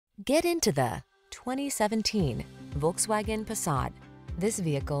Get into the 2017 Volkswagen Passat. This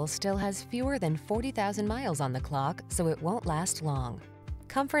vehicle still has fewer than 40,000 miles on the clock, so it won't last long.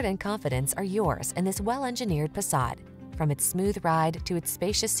 Comfort and confidence are yours in this well-engineered Passat. From its smooth ride to its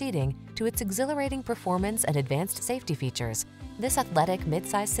spacious seating to its exhilarating performance and advanced safety features, this athletic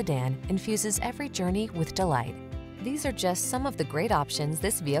midsize sedan infuses every journey with delight. These are just some of the great options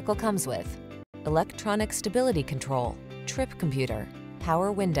this vehicle comes with: electronic stability control, trip computer,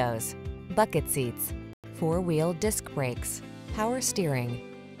 power windows, bucket seats, four-wheel disc brakes, power steering.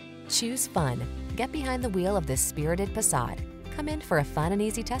 Choose fun. Get behind the wheel of this spirited Passat. Come in for a fun and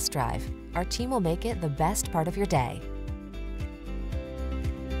easy test drive. Our team will make it the best part of your day.